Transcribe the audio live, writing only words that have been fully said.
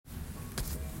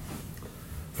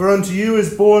For unto you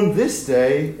is born this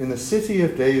day in the city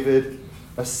of David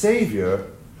a Saviour,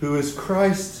 who is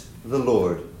Christ the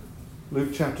Lord. Luke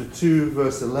chapter 2,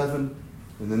 verse 11.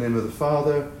 In the name of the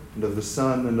Father, and of the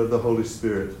Son, and of the Holy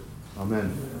Spirit.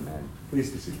 Amen. Amen.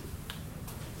 Please be seated.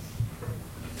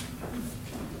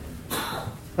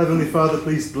 Heavenly Father,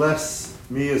 please bless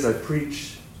me as I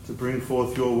preach to bring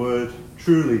forth your word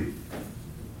truly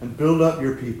and build up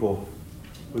your people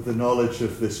with the knowledge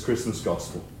of this Christmas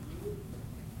gospel.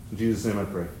 In Jesus' name I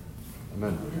pray.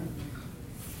 Amen.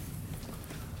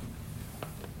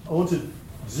 I want to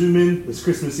zoom in this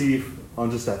Christmas Eve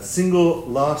on just that single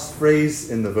last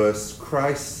phrase in the verse,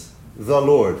 Christ the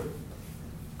Lord.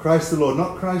 Christ the Lord,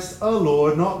 not Christ a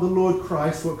Lord, not the Lord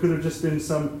Christ, what could have just been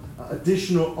some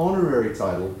additional honorary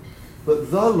title,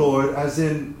 but the Lord as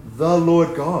in the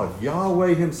Lord God,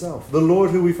 Yahweh himself, the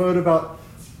Lord who we've heard about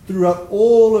throughout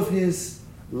all of his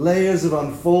layers of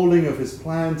unfolding of his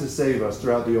plan to save us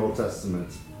throughout the Old Testament.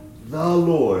 The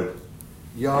Lord,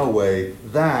 Yahweh,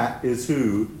 that is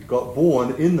who got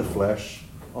born in the flesh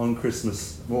on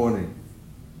Christmas morning.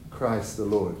 Christ the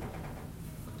Lord.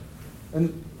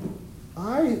 And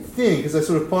I think, as I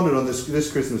sort of pondered on this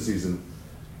Christmas season,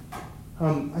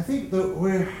 I think that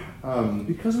we're,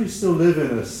 because we still live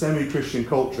in a semi-Christian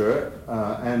culture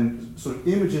and sort of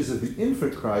images of the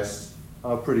infant Christ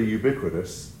are pretty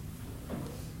ubiquitous,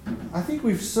 I think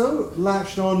we've so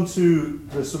latched on to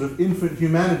the sort of infant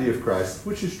humanity of Christ,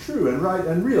 which is true and right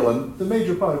and real and the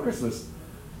major part of Christmas,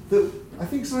 that I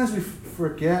think sometimes we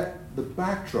forget the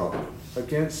backdrop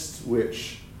against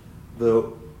which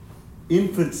the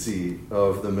infancy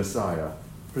of the Messiah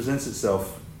presents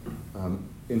itself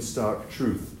in stark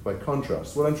truth by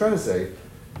contrast. What I'm trying to say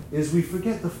is we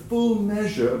forget the full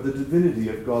measure of the divinity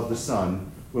of God the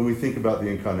Son when we think about the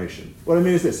incarnation. What I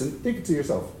mean is this, and think it to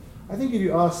yourself. I think if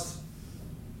you asked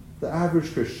the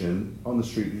average Christian on the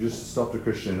street, you just stopped a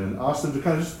Christian and asked them to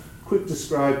kind of just quick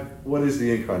describe what is the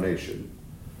incarnation,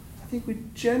 I think we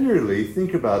generally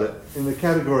think about it in the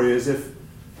category as if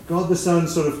God the Son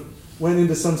sort of went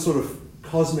into some sort of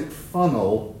cosmic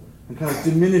funnel and kind of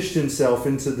diminished himself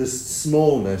into this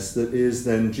smallness that is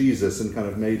then Jesus and kind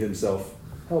of made himself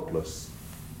helpless.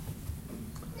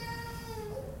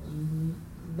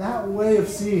 That way of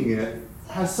seeing it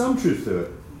has some truth to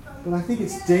it, but I think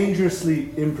it's dangerously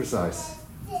imprecise.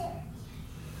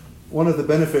 One of the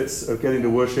benefits of getting to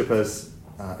worship as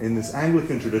in this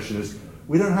Anglican tradition is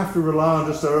we don't have to rely on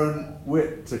just our own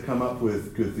wit to come up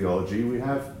with good theology. We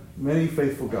have many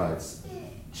faithful guides.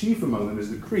 Chief among them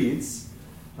is the creeds,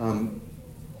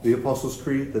 the Apostles'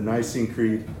 Creed, the Nicene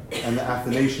Creed, and the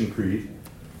Athanasian Creed.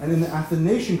 And in the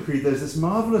Athanasian Creed, there's this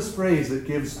marvelous phrase that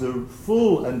gives the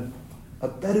full and a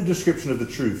better description of the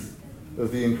truth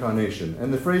of the incarnation.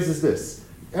 And the phrase is this.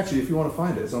 Actually, if you want to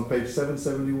find it, it's on page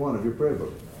 771 of your prayer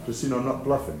book. Just so you know, I'm not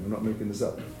bluffing. I'm not making this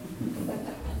up.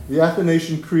 The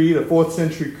Athanasian Creed, a 4th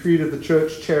century creed of the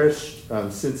church cherished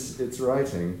since its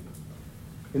writing,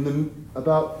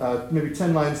 about maybe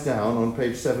 10 lines down on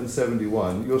page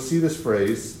 771, you'll see this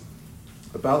phrase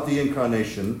about the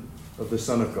incarnation of the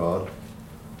Son of God.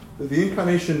 The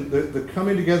incarnation, the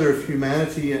coming together of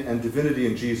humanity and divinity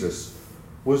in Jesus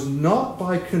was not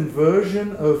by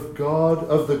conversion of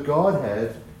the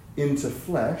Godhead into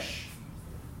flesh,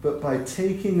 but by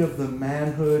taking of the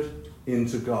manhood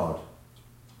into God.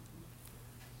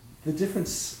 The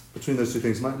difference between those two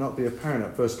things might not be apparent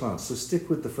at first glance, so stick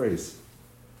with the phrase.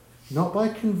 Not by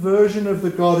conversion of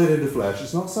the Godhead into flesh,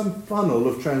 it's not some funnel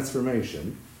of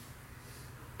transformation,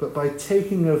 but by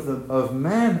taking of the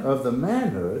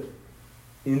manhood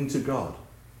into God.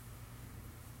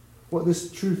 What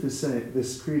this truth is saying,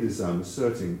 this creed is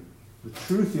asserting, the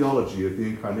true theology of the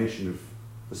incarnation of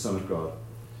the Son of God,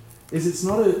 is it's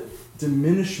not a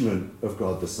diminishment of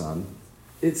God the Son,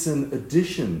 it's an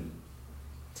addition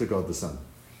to God the Son.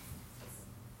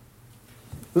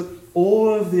 That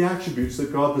all of the attributes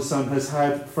that God the Son has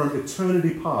had from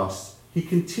eternity past, he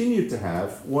continued to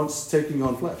have once taking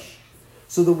on flesh.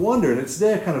 So the wonder, and it's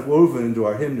there kind of woven into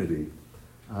our hymnody,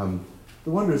 the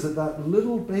wonder is that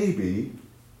little baby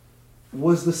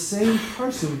was the same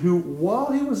person who,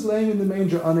 while he was laying in the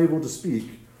manger unable to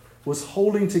speak, was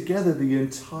holding together the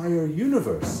entire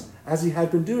universe, as he had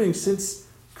been doing since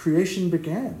creation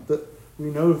began, that we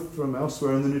know from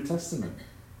elsewhere in the New Testament.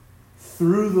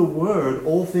 Through the Word,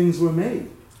 all things were made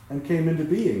and came into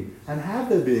being and have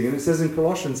their being. And it says in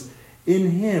Colossians, in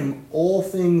him all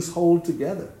things hold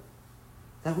together.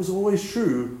 That was always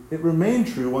true. It remained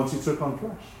true once he took on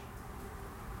flesh.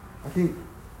 I think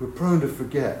we're prone to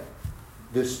forget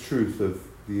this truth of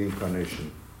the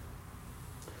incarnation.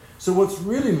 So what's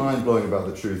really mind-blowing about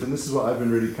the truth, and this is what I've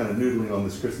been really kind of noodling on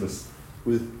this Christmas,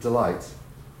 with delight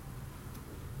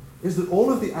is that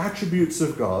all of the attributes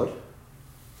of God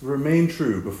remain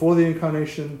true before the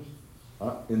incarnation,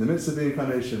 in the midst of the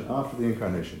incarnation, after the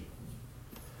incarnation.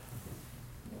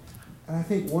 And I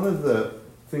think one of the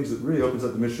things that really opens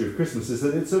up the mystery of Christmas is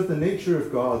that it's of the nature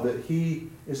of God that he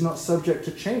is not subject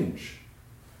to change.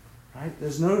 Right?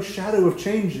 There's no shadow of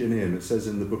change in him, it says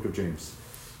in the book of James.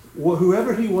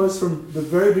 Whoever he was from the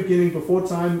very beginning, before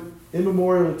time,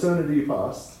 immemorial eternity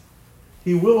past,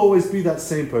 he will always be that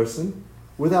same person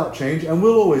without change, and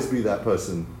will always be that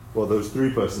person, well, those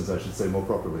three persons, I should say more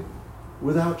properly,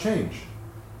 without change.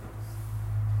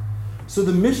 So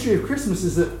the mystery of Christmas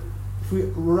is that if we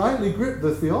rightly grip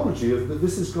the theology of that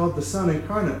this is God the Son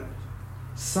incarnate,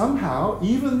 somehow,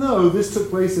 even though this took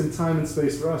place in time and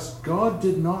space for us, God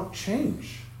did not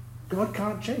change. God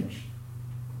can't change.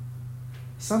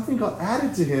 Something got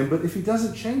added to him, but if he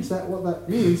doesn't change that, what that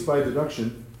means by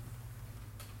deduction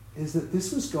is that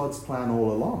this was God's plan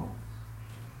all along.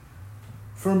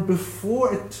 From before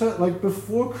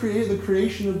the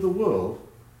creation of the world,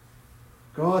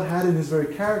 God had in his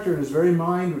very character, in his very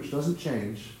mind, which doesn't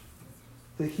change,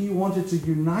 that he wanted to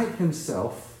unite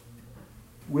himself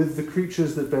with the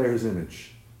creatures that bear his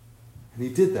image. And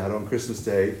he did that on Christmas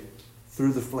Day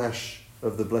through the flesh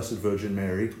of the Blessed Virgin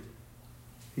Mary.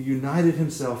 He united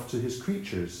himself to his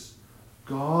creatures.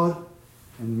 God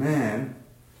and man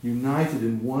united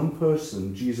in one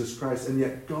person, Jesus Christ, and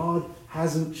yet God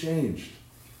hasn't changed.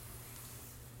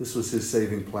 This was his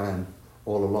saving plan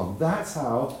all along. That's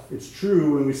how it's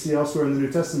true when we see elsewhere in the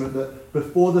New Testament that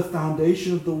before the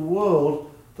foundation of the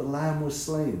world, the Lamb was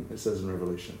slain, it says in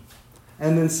Revelation.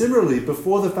 And then similarly,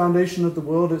 before the foundation of the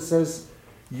world, it says,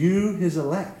 you, his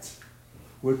elect,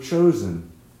 were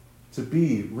chosen to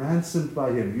be ransomed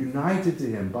by him, united to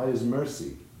him by his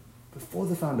mercy, before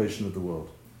the foundation of the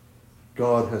world.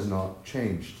 God has not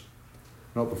changed.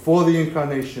 Not before the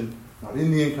incarnation, not in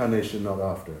the incarnation, not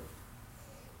after.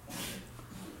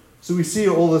 So we see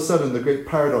all of a sudden the great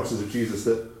paradoxes of Jesus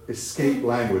that escape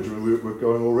language. We're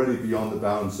going already beyond the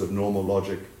bounds of normal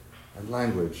logic and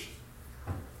language.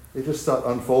 They just start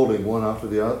unfolding one after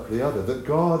the other. That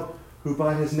God, who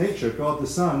by his nature, God the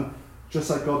Son, just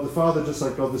like God the Father, just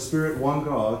like God the Spirit, one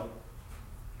God,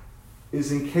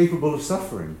 is incapable of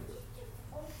suffering.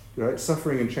 Right?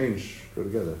 Suffering and change go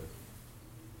together.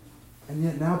 And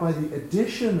yet now by the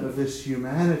addition of this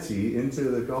humanity into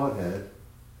the Godhead,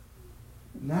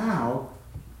 now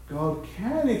God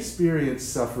can experience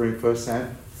suffering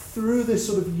firsthand through this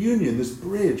sort of union, this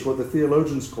bridge, what the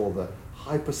theologians call the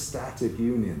hypostatic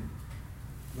union.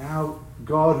 Now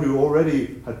God, who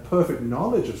already had perfect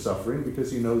knowledge of suffering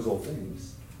because he knows all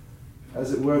things,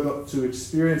 as it were, got to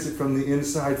experience it from the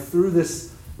inside through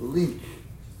this link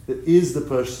that is the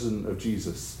person of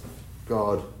Jesus,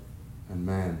 God and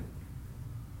man.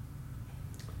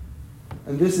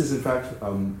 And this is in fact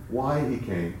why he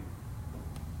came.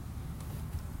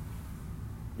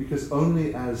 Because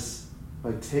only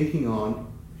by taking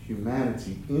on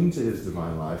humanity into his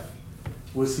divine life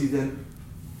was he then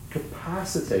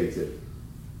capacitated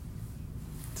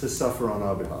to suffer on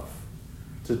our behalf,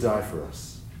 to die for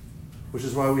us. Which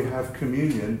is why we have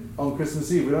communion on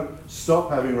Christmas Eve. We don't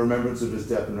stop having remembrance of his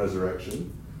death and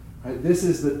resurrection. Right? This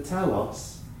is the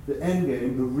telos, the end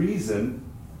game, the reason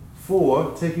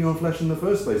for taking on flesh in the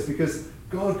first place. Because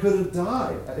God couldn't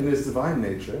die in his divine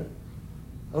nature.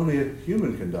 Only a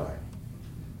human can die.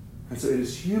 And so in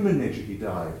his human nature he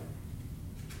died.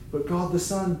 But God the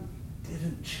Son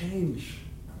didn't change.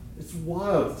 It's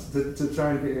wild to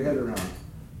try and get your head around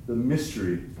the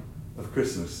mystery of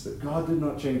Christmas, that God did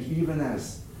not change even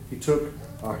as he took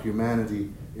our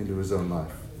humanity into his own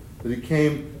life. That he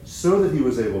came so that he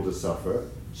was able to suffer,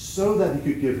 so that he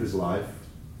could give his life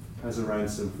as a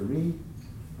ransom for me,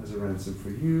 as a ransom for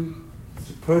you,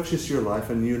 to purchase your life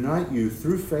and unite you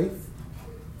through faith,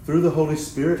 through the Holy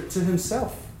Spirit, to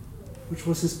himself, which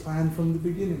was his plan from the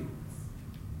beginning.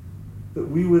 That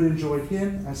we would enjoy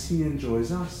him as he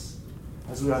enjoys us,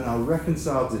 as we are now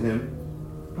reconciled to him,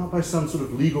 not by some sort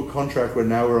of legal contract where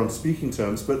now we're on speaking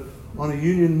terms, but on a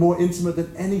union more intimate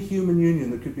than any human union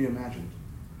that could be imagined.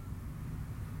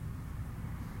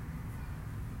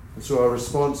 And so our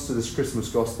response to this Christmas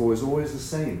gospel is always the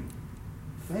same.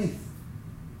 Faith.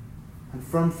 And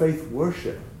from faith,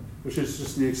 worship, which is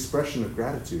just the expression of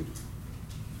gratitude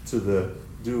to the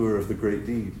doer of the great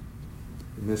deed.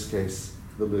 In this case,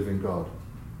 the living God.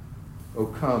 Oh,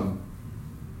 come,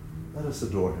 let us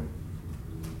adore him.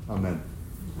 Amen.